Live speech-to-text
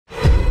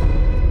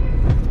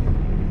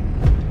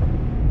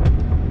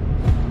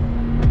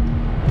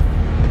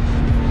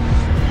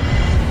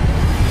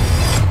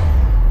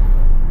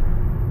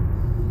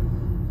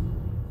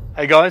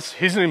Hey guys,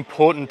 here's an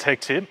important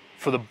tech tip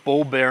for the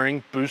ball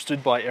bearing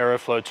boosted by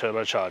Aeroflow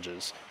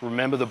turbochargers.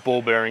 Remember the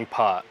ball bearing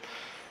part.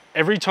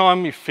 Every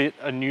time you fit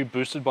a new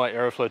boosted by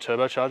Aeroflow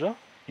turbocharger,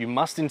 you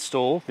must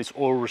install this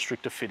oil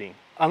restrictor fitting.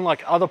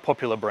 Unlike other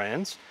popular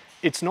brands,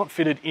 it's not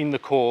fitted in the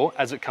core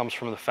as it comes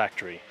from the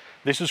factory.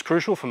 This is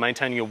crucial for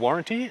maintaining your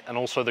warranty and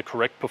also the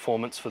correct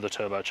performance for the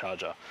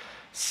turbocharger.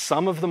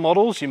 Some of the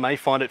models you may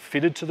find it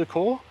fitted to the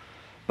core,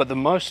 but the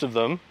most of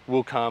them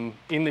will come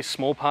in this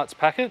small parts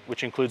packet,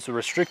 which includes the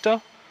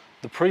restrictor,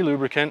 the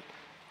pre-lubricant,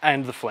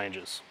 and the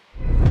flanges.